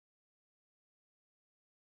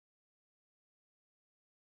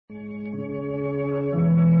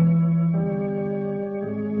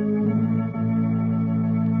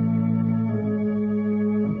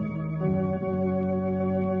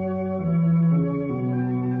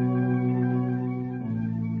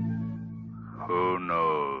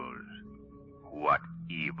knows what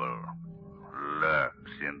evil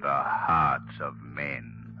lurks in the hearts of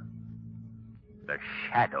men? The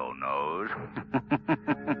Shadow knows.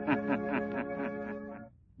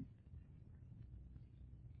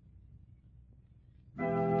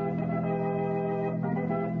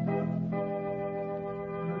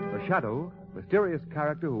 The Shadow, mysterious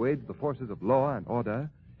character who aids the forces of law and order,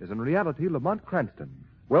 is in reality Lamont Cranston,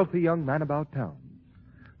 wealthy young man about town.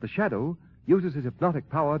 The Shadow uses his hypnotic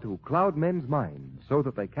power to cloud men's minds so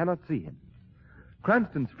that they cannot see him.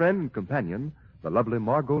 Cranston's friend and companion, the lovely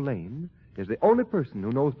Margot Lane, is the only person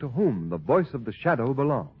who knows to whom the voice of the Shadow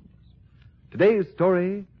belongs. Today's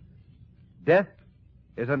story, Death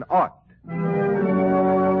is an Art.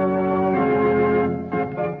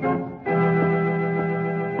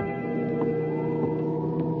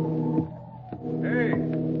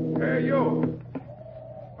 Hey, you.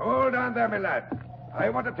 Hold on there, my lad. I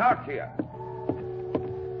want to talk to you.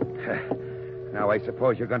 Now, I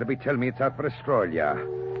suppose you're going to be telling me it's out for a stroll, yeah?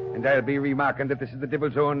 And I'll be remarking that this is the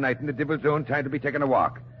Devil's Own night and the Devil's Own time to be taking a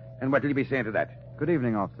walk. And what'll you be saying to that? Good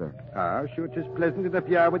evening, officer. Sure, it's pleasant enough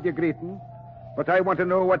you are with your greeting. But I want to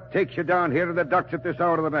know what takes you down here in the docks at this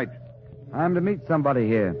hour of the night. I'm to meet somebody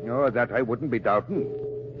here. Oh, that I wouldn't be doubting.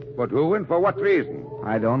 But who and for what reason?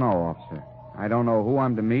 I don't know, officer. I don't know who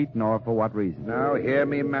I'm to meet, nor for what reason. Now, hear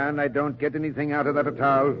me, man. I don't get anything out of that at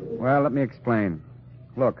all. Well, let me explain.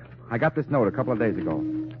 Look, I got this note a couple of days ago.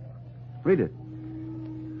 Read it.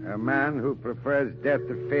 A man who prefers death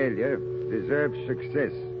to failure deserves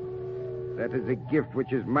success. That is a gift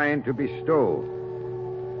which is mine to bestow.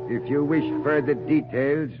 If you wish further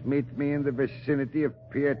details, meet me in the vicinity of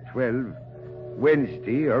Pier 12,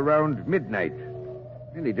 Wednesday, around midnight.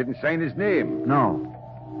 And he didn't sign his name. No.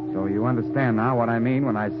 So you understand now what I mean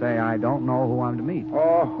when I say I don't know who I'm to meet.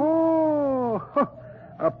 Oh,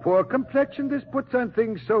 a poor complexion this puts on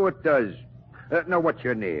things, so it does. Now, what's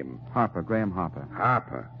your name? Harper, Graham Harper.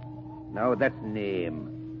 Harper. Now, that's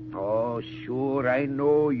name. Oh, sure, I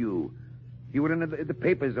know you. You were in the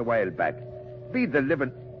papers a while back. Be the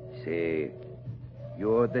living... Say,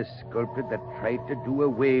 you're the sculptor that tried to do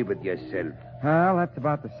away with yourself. Well, that's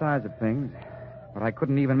about the size of things. But I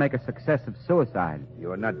couldn't even make a success of suicide.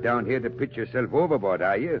 You're not down here to pitch yourself overboard,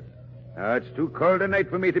 are you? It's too cold a night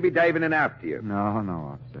for me to be diving in after you. No,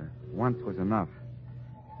 officer. Once was enough.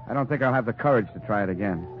 I don't think I'll have the courage to try it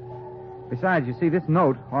again. Besides, you see, this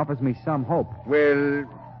note offers me some hope. Well,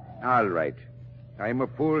 all right. I'm a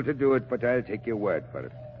fool to do it, but I'll take your word for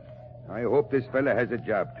it. I hope this fella has a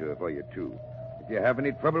job for you, too. If you have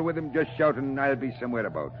any trouble with him, just shout and I'll be somewhere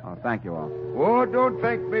about. Oh, thank you, officer. Oh, don't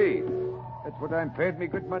thank me. That's what I'm paid me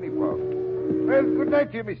good money for. Well, good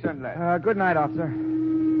night to you, me son, lad. Good night, officer.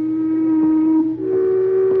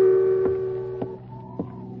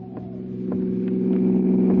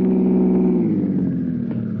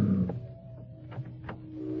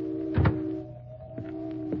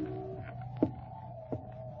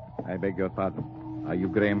 I beg your pardon. Are you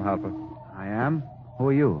Graham Harper? I am? Who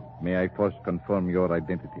are you? May I first confirm your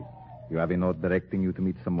identity? You have a note directing you to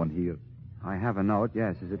meet someone here. I have a note,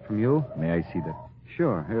 yes. Is it from you? May I see that?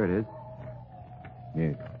 Sure, here it is.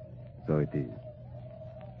 Yes, so it is.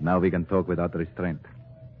 Now we can talk without restraint.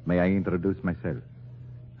 May I introduce myself?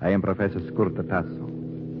 I am Professor Skurta Tasso.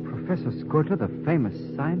 Professor Skurta, the famous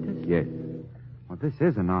scientist? Yes. Well, this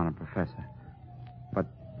is an honor, Professor. But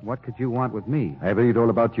what could you want with me? I read all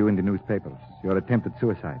about you in the newspapers. Your attempted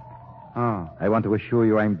suicide. Oh. I want to assure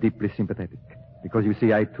you I am deeply sympathetic. Because you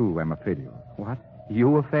see, I too am a failure. What?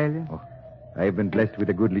 You a failure? Oh, I have been blessed with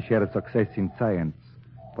a goodly share of success in science.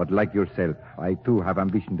 But like yourself, I too have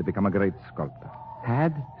ambition to become a great sculptor.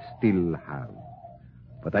 Had? Still have.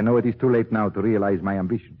 But I know it is too late now to realize my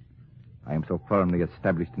ambition. I am so firmly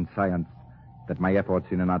established in science that my efforts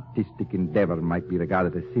in an artistic endeavor might be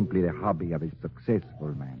regarded as simply the hobby of a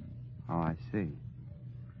successful man. Oh, I see.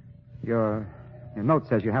 Your note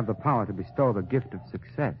says you have the power to bestow the gift of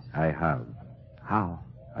success. I have. How?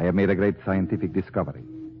 I have made a great scientific discovery.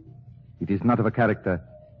 It is not of a character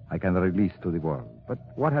I can release to the world. But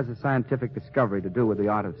what has a scientific discovery to do with the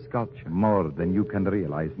art of sculpture? More than you can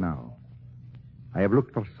realize now. I have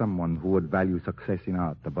looked for someone who would value success in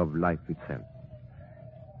art above life itself.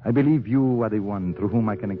 I believe you are the one through whom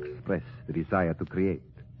I can express the desire to create.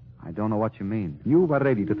 I don't know what you mean. You were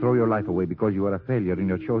ready to throw your life away because you were a failure in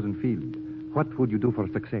your chosen field. What would you do for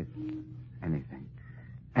success? Anything.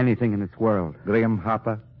 Anything in this world. Graham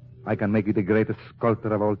Harper, I can make you the greatest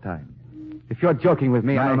sculptor of all time. If you're joking with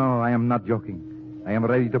me, No, I am not joking. I am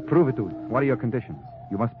ready to prove it to you. What are your conditions?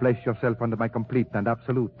 You must place yourself under my complete and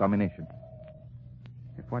absolute domination.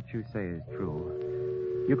 If what you say is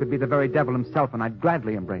true, you could be the very devil himself, and I'd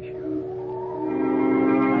gladly embrace you.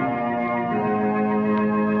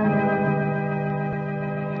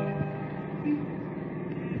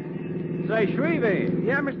 Say, Shrevey.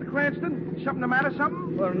 Yeah, Mr. Cranston? Something the matter,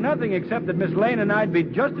 something? Well, nothing except that Miss Lane and I'd be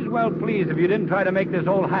just as well pleased if you didn't try to make this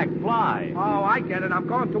old hack fly. Oh, I get it. I'm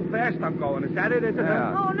going too fast, I'm going. Is that it, isn't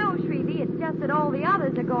Yeah. Oh, no, Shrevey. It's just that all the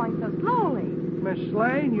others are going so slowly. it? Miss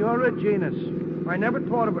Lane, you're a genius. I never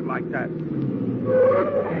thought of it like that.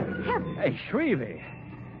 Hey, Shrevey.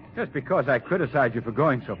 Just because I criticize you for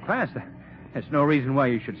going so fast, there's no reason why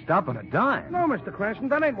you should stop on a dime. No, Mr. Cranston,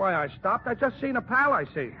 that ain't why I stopped. I just seen a pal I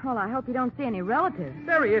see. Well, I hope you don't see any relatives.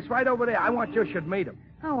 There he is, right over there. I want you should meet him.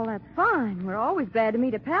 Oh, well, that's fine. We're always glad to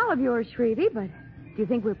meet a pal of yours, Shrevey, but do you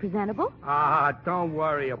think we're presentable? Ah, don't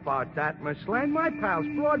worry about that, Miss Lane. My pal's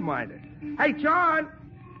broad-minded. Hey, John!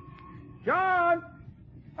 John!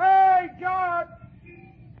 Hey, John!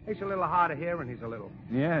 He's a little hard of hearing, he's a little.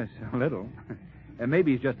 Yes, a little. And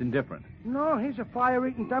maybe he's just indifferent. No, he's a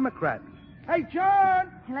fire-eating Democrat. Hey,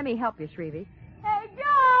 John! Let me help you, Shrevey. Hey,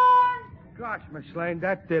 John! Gosh, Miss Lane,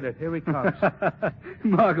 that did it. Here he comes.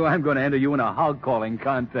 Margot, I'm going to enter you in a hog-calling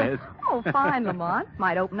contest. Oh, fine, Lamont.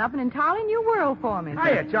 Might open up an entirely new world for me.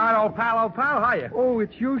 Hiya, John, old pal, hiya. Oh,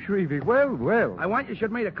 it's you, Shrevey. Well. I want you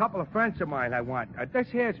should meet a couple of friends of mine, I want. This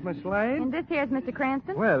here's Miss Lane. And this here's Mr.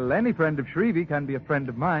 Cranston. Well, any friend of Shrevey can be a friend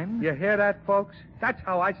of mine. You hear that, folks? That's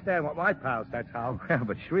how I stand with my pals, that's how. Well,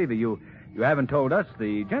 but Shrevey, you haven't told us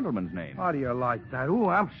the gentleman's name. How do you like that? Ooh,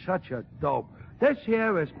 I'm such a dope. This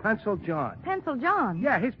here is Pencil John. Pencil John.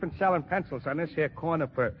 Yeah, he's been selling pencils on this here corner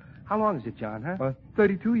for... How long is it, John, huh?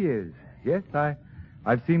 32 years. Yes,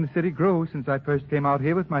 I've seen the city grow since I first came out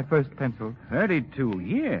here with my first pencil. 32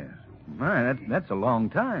 years. My, that's a long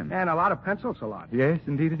time. And a lot of pencils, a lot. Yes,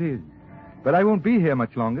 indeed it is. But I won't be here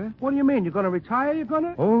much longer. What do you mean? You're going to retire? You're going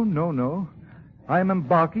to... Oh, no. I am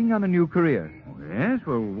embarking on a new career. Yes?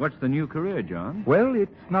 Well, what's the new career, John? Well,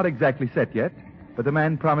 it's not exactly set yet, but the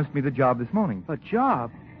man promised me the job this morning. A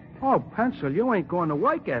job? Oh, Pencil, you ain't going to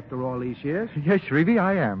work after all these years. Yes, Shrevey,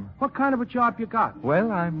 I am. What kind of a job you got?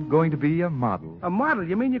 Well, I'm going to be a model. A model?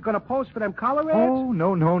 You mean you're going to pose for them color ads? Oh,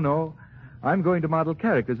 no. I'm going to model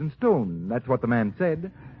characters in stone. That's what the man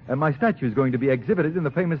said. And my statue is going to be exhibited in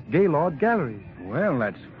the famous Gaylord Gallery. Well,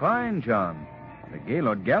 that's fine, John. The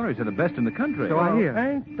Gaylord Galleries are the best in the country. So I hear.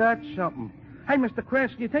 Ain't that something? Hey, Mr.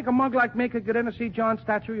 Cranston, you think a mug like me could get in to see John's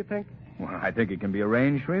statue, you think? Well, I think it can be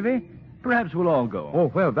arranged, Shrevey. Perhaps we'll all go.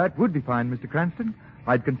 Oh, well, that would be fine, Mr. Cranston.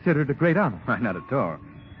 I'd consider it a great honor. Why, not at all.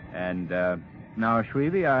 And, now,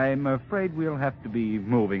 Shrevey, I'm afraid we'll have to be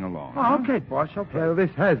moving along. Oh, okay, boss, okay. Well,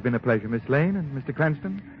 this has been a pleasure, Miss Lane and Mr.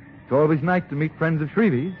 Cranston. It's always nice to meet friends of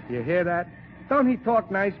Shrevey's. You hear that? Don't he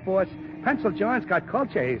talk nice, boss? Pencil John's got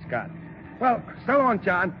culture, he's got. Well, so long,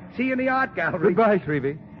 John. See you in the art gallery. Goodbye,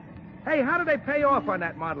 Shrevey. Hey, how do they pay off on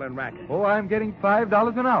that modeling racket? Oh, I'm getting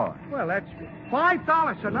 $5 an hour. Well, that's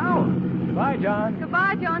 $5 an hour. Bye, John.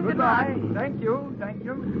 Goodbye, John. Good luck. Thank you.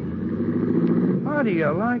 How do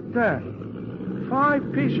you like that?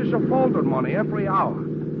 5 pieces of folded money every hour.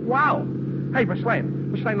 Wow. Hey, Miss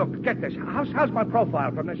Lane, look, get this. How's my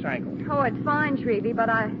profile from this angle? Oh, it's fine, Shrevey, but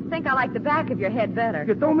I think I like the back of your head better.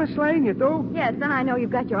 You do, Miss Lane, you do? Yes, then I know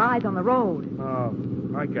you've got your eyes on the road.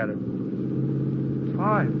 Oh, I get it.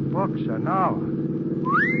 $5 an hour.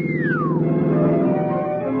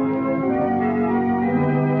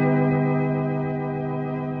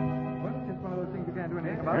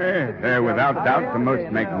 They're without doubt the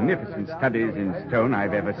most magnificent studies in stone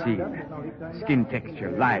I've ever seen. Skin texture,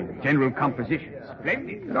 line, general composition.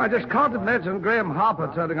 Splendid. I just counted Ned's and Graham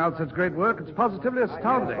Harper turning out such great work. It's positively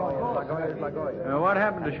astounding. What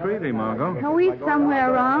happened to Shrevey, Margot? Oh, he's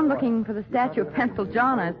somewhere around looking for the statue of Pencil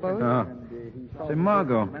John, I suppose. Say,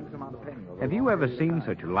 Margot, have you ever seen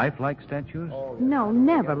such lifelike statues? No,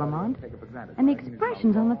 never, Lamont. And the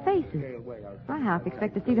expressions on the faces. I half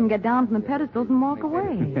expect to see them get down from the pedestals and walk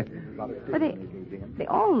away. But they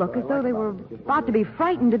all look as though they were about to be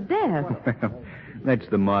frightened to death. That's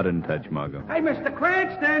the modern touch, Margot. Hey, Mr.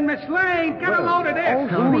 Cranston, Miss Lane, get a load of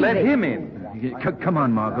this. Oh, Let him in. Come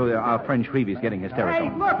on, Margot. Our friend Shrevey's getting hysterical.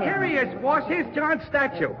 Hey, look, here he is, boss. Here's John's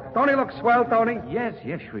statue. Don't he look swell, don't he? Yes,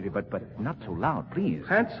 Shrevey, but not so loud, please.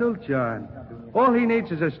 Pencil John. All he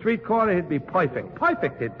needs is a street corner. He'd be perfect.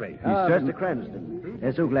 Perfect, he'd be. Mr. Cranston.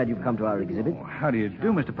 So glad you've come to our exhibit. How do you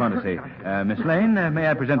do, Mr. Pontisey? Miss Lane, may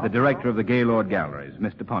I present the director of the Gaylord Galleries,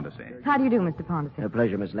 Mr. Pontisey? How do you do, Mr. Pontisey? A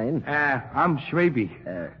pleasure, Miss Lane. I'm Shrevey.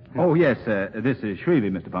 Oh, yes, this is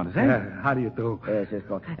Shrevey, Mr. Pontisey. How do you do? Yes, of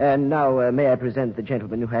course. And now, may I present the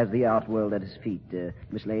gentleman who has the art world at his feet.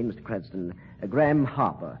 Miss Lane, Mr. Cranston. Graham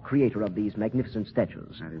Harper, creator of these magnificent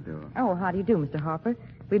statues. How do you do? Oh, how do you do, Mr. Harper?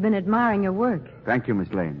 We've been admiring your work. Thank you,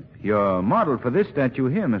 Miss Lane. Your model for this statue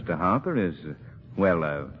here, Mr. Harper, is, well,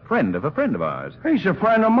 a friend of ours. He's a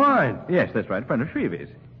friend of mine. Yes, that's right, a friend of Shrevey's.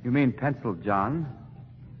 You mean Pencil John?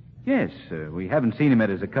 Yes, we haven't seen him at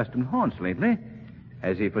his accustomed haunts lately.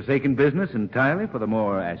 Has he forsaken business entirely for the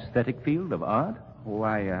more aesthetic field of art? Oh,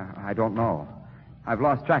 I don't know. I've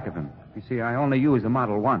lost track of him. You see, I only used the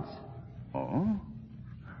model once. Oh?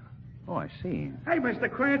 Oh, I see. Hey, Mr.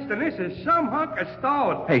 Cranston, this is some hunk of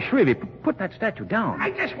stone. Hey, Shrevey, put that statue down.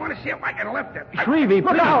 I just want to see if I can lift it. Shrevey,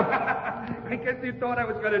 Look please. out! I guess you thought I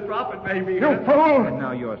was going to drop it, maybe. You fool! And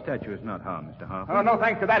now your statue is not harmed, Mr. Harper. Oh, no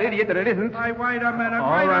thanks to that idiot that it isn't. Hey, wait a minute.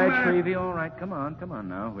 All wait right, a minute. Shrevey, all right. Come on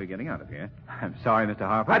now. We're getting out of here. I'm sorry, Mr.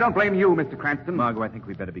 Harper. I don't blame you, Mr. Cranston. Margot, I think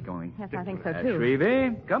we'd better be going. Yes, I think so, too.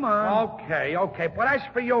 Shrevey, come on. Okay. But as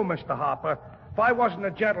for you, Mr. Harper, if I wasn't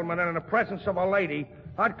a gentleman and in the presence of a lady,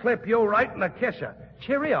 I'd clip you right in the kisser.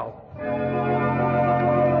 Cheerio.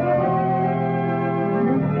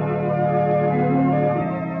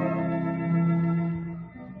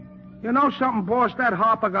 You know something, boss? That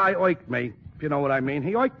Harper guy oiked me. If you know what I mean.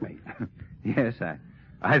 He oiked me. Yes,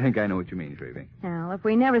 I think I know what you mean, Shrevey. Well, if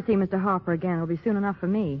we never see Mr. Harper again, it'll be soon enough for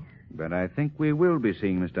me. But I think we will be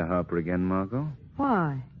seeing Mr. Harper again, Margot.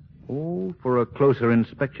 Why? Oh, for a closer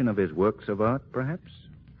inspection of his works of art, perhaps?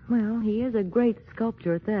 Well, he is a great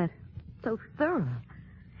sculptor at that. So thorough.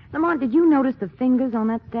 Lamont, did you notice the fingers on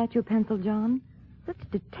that statue of Pencil John? Such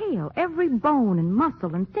detail. Every bone and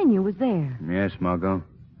muscle and sinew was there. Yes, Margot.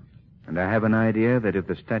 And I have an idea that if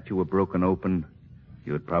the statue were broken open,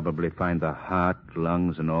 you'd probably find the heart,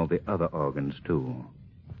 lungs, and all the other organs, too.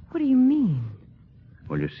 What do you mean?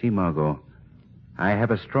 Well, you see, Margot, I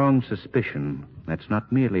have a strong suspicion that's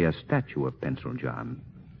not merely a statue of Pencil John.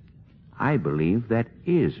 I believe that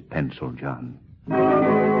is Pencil John.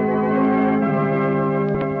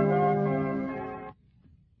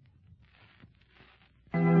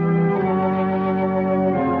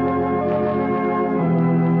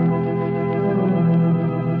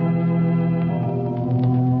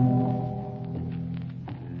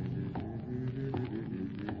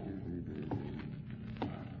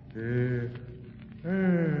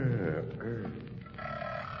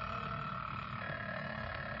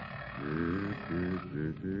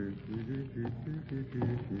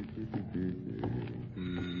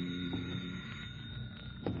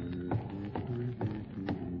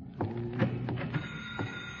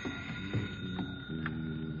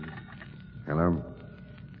 Hello?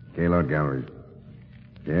 Gaylord Galleries.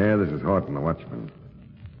 Yeah, this is Horton, the watchman.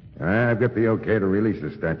 I've got the okay to release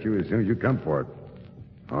the statue as soon as you come for it.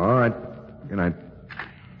 All right. Good night.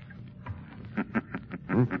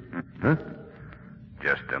 Huh?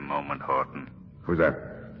 Just a moment, Horton. Who's that?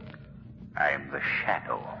 I'm the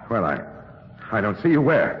Shadow. Well, I don't see you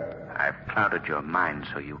where. I've clouded your mind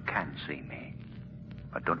so you can't see me.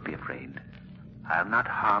 But don't be afraid. I'll not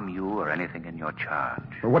harm you or anything in your charge.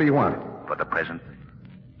 Well, what do you want? For the present,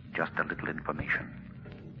 just a little information.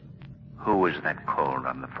 Who was that called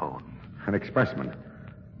on the phone? An expressman.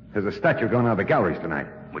 There's a statue going out of the galleries tonight.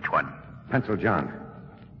 Which one? Pencil John.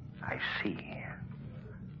 I see.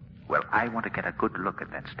 Well, I want to get a good look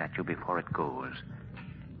at that statue before it goes.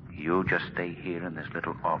 You just stay here in this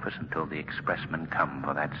little office until the expressmen come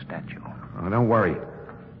for that statue. Oh, don't worry.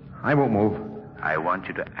 I won't move. I want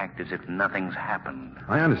you to act as if nothing's happened.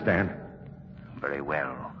 I understand. Very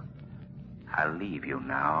well. I'll leave you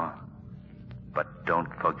now. But don't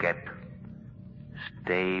forget,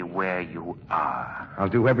 stay where you are. I'll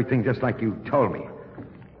do everything just like you told me.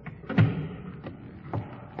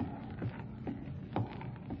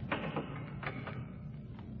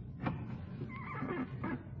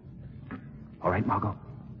 All right, Margot.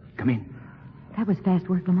 Come in. That was fast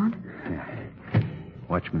work, Lamont. Yeah.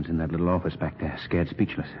 Watchman's in that little office back there, scared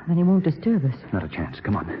speechless. Then he won't disturb us. Not a chance.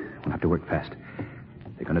 Come on. We'll have to work fast.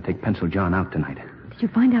 They're going to take Pencil John out tonight. Did you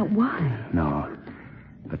find out why? No.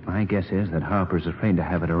 But my guess is that Harper's afraid to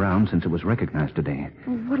have it around since it was recognized today.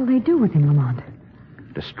 Well, what'll they do with him, Lamont?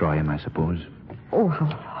 Destroy him, I suppose. Oh, how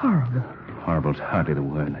horrible. Horrible's hardly the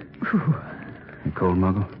word. Whew. You cold,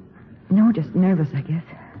 Margot? No, just nervous, I guess.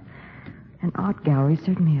 An art gallery is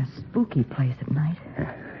certainly a spooky place at night.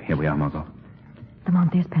 Here we are, Margot.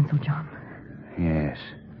 Lamont, there's Pencil John. Yes.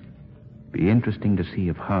 Be interesting to see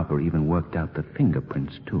if Harper even worked out the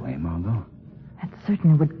fingerprints, too, eh, Margot? That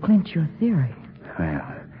certainly would clinch your theory. Well,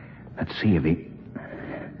 let's see if he...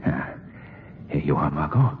 Here you are,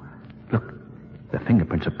 Margot. Look, the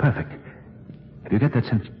fingerprints are perfect. Have you got that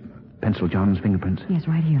since Pencil John's fingerprints? Yes,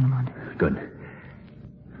 right here, Lamont. Good.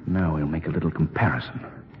 Now we'll make a little comparison.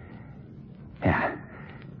 Yeah.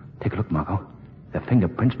 Take a look, Margot. The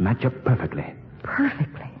fingerprints match up perfectly.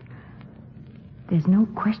 Perfectly. There's no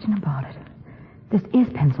question about it. This is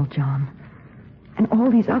Pencil John. And all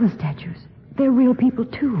these other statues, they're real people,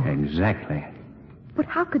 too. Exactly. But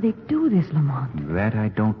how could they do this, Lamont? That I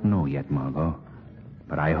don't know yet, Margot.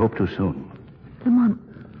 But I hope to soon.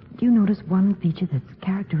 Lamont, do you notice one feature that's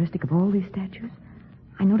characteristic of all these statues?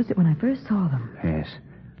 I noticed it when I first saw them. Yes.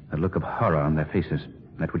 The look of horror on their faces.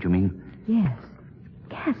 That what you mean? Yes.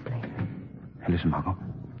 Ghastly. Hey, listen, Margot.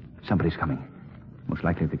 Somebody's coming. Most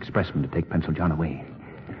likely the expressman to take Pencil John away.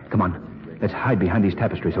 Come on. Let's hide behind these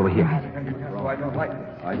tapestries over here. I don't like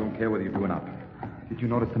this. I don't care whether you do or not. Did you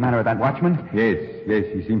notice the manner of that watchman? Yes,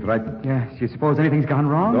 he seemed frightened. Yes. You suppose anything's gone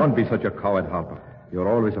wrong? Don't be such a coward, Harper. You're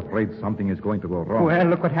always afraid something is going to go wrong. Well,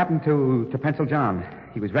 look what happened to Pencil John.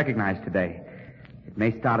 He was recognized today. It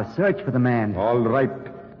may start a search for the man. All right.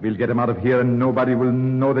 We'll get him out of here and nobody will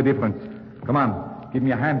know the difference. Come on. Give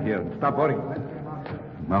me a hand here. Stop worrying.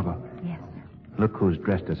 Margot. Yes. Look who's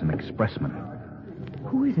dressed as an expressman.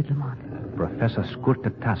 Who is it, Lamont? Professor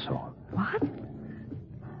Scurtatasso. What?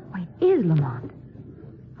 Why, it is Lamont.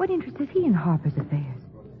 What interest has he in Harper's affairs?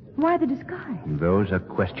 Why the disguise? Those are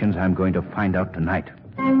questions I'm going to find out tonight.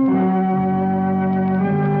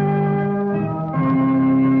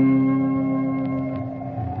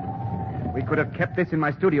 We could have kept this in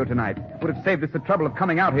my studio tonight. Would have saved us the trouble of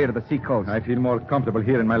coming out here to the seacoast. I feel more comfortable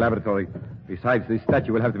here in my laboratory. Besides, this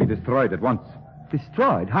statue will have to be destroyed at once.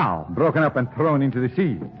 Destroyed? How? Broken up and thrown into the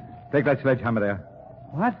sea. Take that sledgehammer there.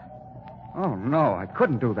 What? Oh, no, I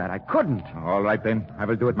couldn't do that. I couldn't. All right, then. I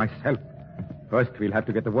will do it myself. First, we'll have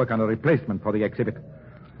to get to work on a replacement for the exhibit.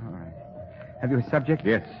 All right. Have you a subject?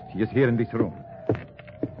 Yes, he is here in this room.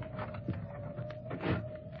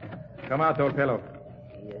 Come out, old fellow.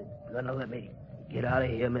 You're gonna let me get out of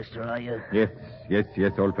here, mister, are you? Yes,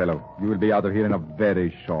 old fellow. You will be out of here in a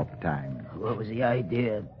very short time. What was the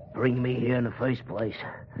idea of bringing me here in the first place?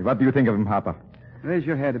 What do you think of him, Harper? Raise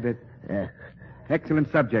your head a bit. Excellent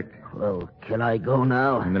subject. Well, can I go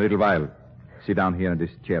now? In a little while. Sit down here in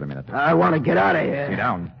this chair a minute. I want to get out of here. Sit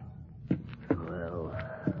down. Well,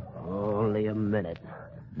 only a minute.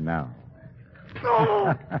 Now.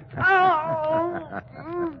 Oh!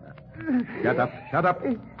 Shut up.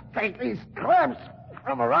 Take these clamps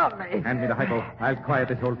from around me. Hand me the hypo. I'll quiet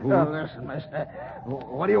this old fool. Oh, listen, mister.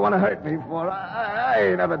 What do you want to hurt me for? I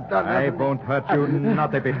ain't never done nothing. I won't hurt you,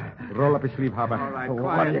 not a bit. Roll up your sleeve, Harper. All right,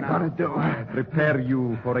 what are you going to do? Prepare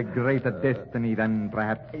you for a greater destiny than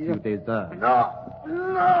perhaps you deserve. No,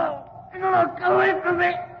 go away from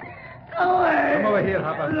me. Go away. Come over here,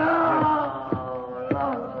 Harper. No.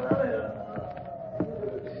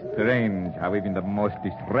 Strange how even the most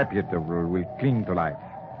disreputable will cling to life.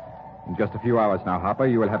 In just a few hours now, Harper,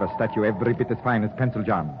 you will have a statue every bit as fine as Pencil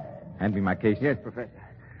John. Hand me my case. Yes, Professor.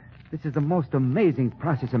 This is the most amazing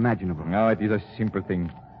process imaginable. No, it is a simple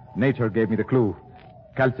thing. Nature gave me the clue.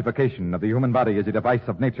 Calcification of the human body is a device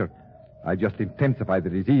of nature. I just intensify the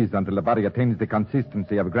disease until the body attains the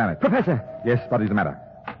consistency of granite. Professor! Yes, what is the matter?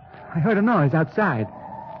 I heard a noise outside.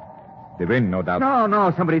 The wind, no doubt.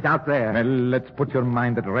 No, somebody's out there. Well, let's put your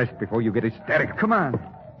mind at rest before you get hysterical. Come on.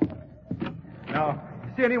 No.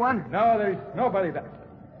 See anyone? No, there is nobody there.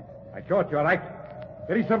 I thought you were right.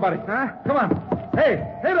 There is somebody. Huh? Come on. Hey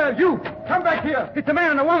there, you! Come back here! It's a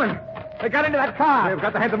man and a woman. They got into that car. They've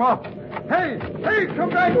got to head them off. Hey, come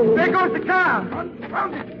back! There goes the car.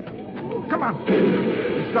 Found it. Come on.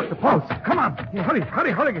 He struck the post. Come on. Hurry.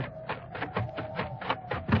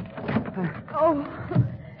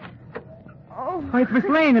 Oh, it's Miss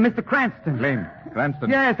Lane and Mr. Cranston. Lane, Cranston.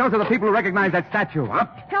 Yes, those are the people who recognize that statue. What?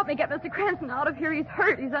 help me get Mr. Cranston out of here. He's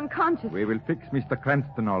hurt. He's unconscious. We will fix Mr.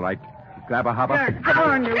 Cranston, all right. Grab a Harper. Yeah, come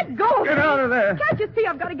on, you. Let go. Get out of there. Can't you see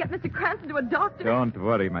I've got to get Mr. Cranston to a doctor? Don't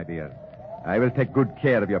worry, my dear. I will take good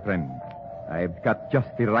care of your friend. I've got just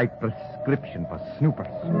the right prescription for snoopers.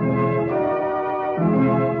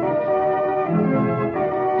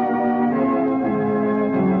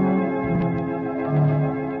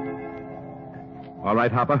 All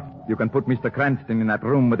right, Harper. You can put Mr. Cranston in that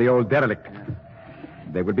room with the old derelict.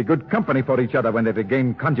 They will be good company for each other when they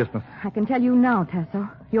regain consciousness. I can tell you now, Tasso.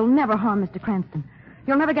 You'll never harm Mr. Cranston.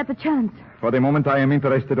 You'll never get the chance. For the moment, I am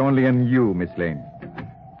interested only in you, Miss Lane.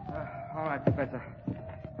 All right, Professor.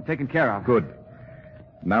 Taken care of. Good.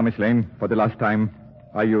 Now, Miss Lane, for the last time,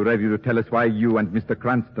 are you ready to tell us why you and Mr.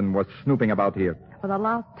 Cranston were snooping about here? For the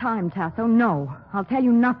last time, Tasso, no. I'll tell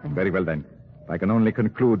you nothing. Very well, then. I can only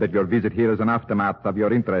conclude that your visit here is an aftermath of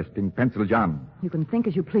your interest in Pencil John. You can think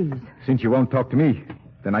as you please. Since you won't talk to me,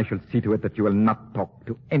 then I shall see to it that you will not talk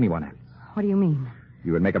to anyone else. What do you mean?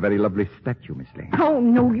 You will make a very lovely statue, Miss Lane. Oh,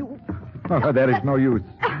 no, you... Oh, there is no use.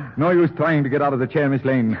 No use trying to get out of the chair, Miss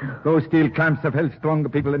Lane. Those steel clamps have held stronger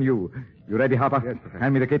people than you. You ready, Harper? Yes, Professor.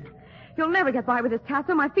 Hand me the kit. You'll never get by with this,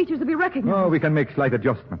 Tasso. My features will be recognized. Oh, we can make slight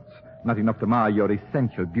adjustments. Not enough to mar your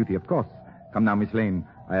essential beauty, of course. Come now, Miss Lane.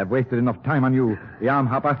 I have wasted enough time on you. The arm,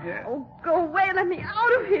 Harper. Oh, go away and let me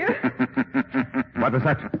out of here. What was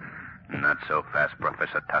that? Not so fast,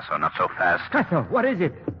 Professor Tasso. Not so fast. Tasso, what is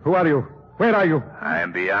it? Who are you? Where are you? I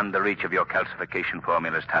am beyond the reach of your calcification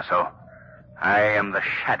formulas, Tasso. I am the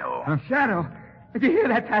Shadow. A shadow. Did you hear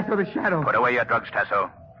that, Tasso? The shadow. Put away your drugs, Tasso.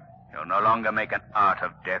 You'll no longer make an art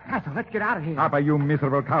of death. Tasso, let's get out of here. Harper, you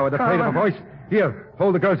miserable coward, afraid of a voice. Here,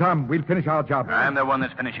 hold the girl's arm. We'll finish our job. I'm the one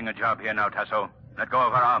that's finishing a job here now, Tasso. Let go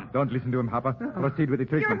of her arm. Don't listen to him, Harper. Proceed with the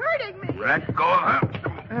You're treatment. hurting me. Let go of her.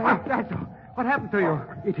 Tasso, what happened to you?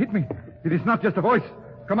 It hit me. It is not just a voice.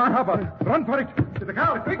 Come on, Harper. Run for it. To the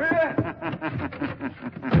car, quick.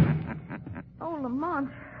 Oh, Lamont,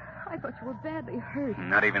 I thought you were badly hurt.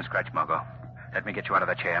 Not even scratch, Margot. Let me get you out of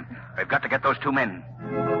the chair. We've got to get those two men.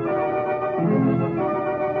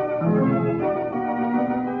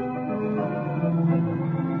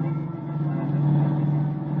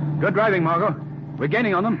 Good driving, Margot. We're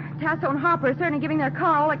gaining on them. Tasso and Harper are certainly giving their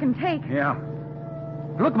car all it can take. Yeah.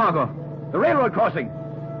 Look, Margot. The railroad crossing.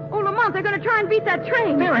 Oh, Lamont, they're going to try and beat that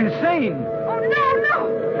train. They're insane. Oh, no.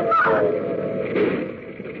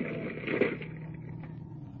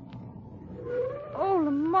 Oh,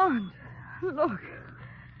 Lamont. Look.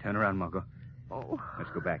 Turn around, Margot. Oh.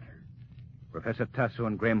 Let's go back. Professor Tasso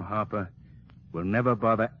and Graham Harper will never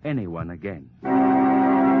bother anyone again.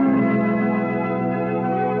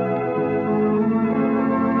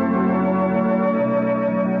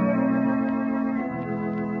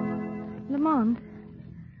 Lamont,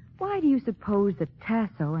 why do you suppose that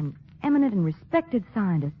Tasso, an eminent and respected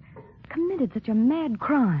scientist, committed such a mad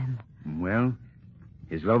crime? Well,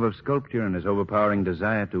 his love of sculpture and his overpowering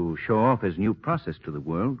desire to show off his new process to the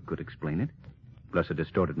world could explain it. Plus a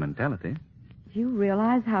distorted mentality. Do you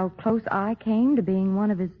realize how close I came to being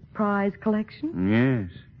one of his prize collection? Yes.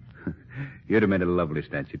 You'd have made a lovely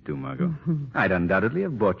statue, too, Margot. I'd undoubtedly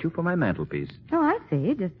have bought you for my mantelpiece. Oh, I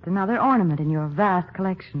see. Just another ornament in your vast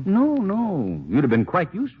collection. No. You'd have been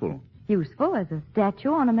quite useful. Useful as a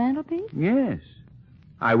statue on a mantelpiece? Yes.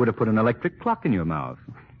 I would have put an electric clock in your mouth.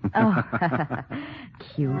 Oh,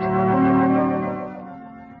 cute.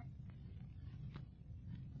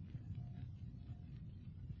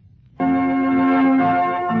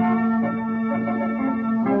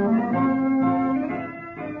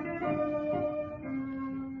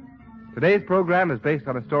 Today's program is based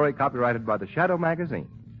on a story copyrighted by the Shadow magazine.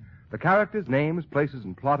 The characters, names, places,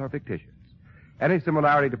 and plot are fictitious. Any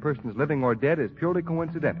similarity to persons living or dead is purely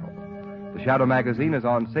coincidental. The Shadow magazine is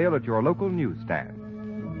on sale at your local newsstand.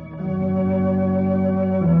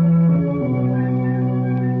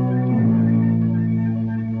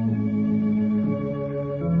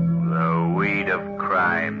 The weed of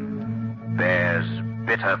crime bears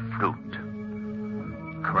bitter fruit.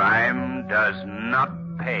 Crime does not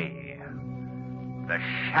pay. The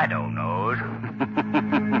Shadow knows.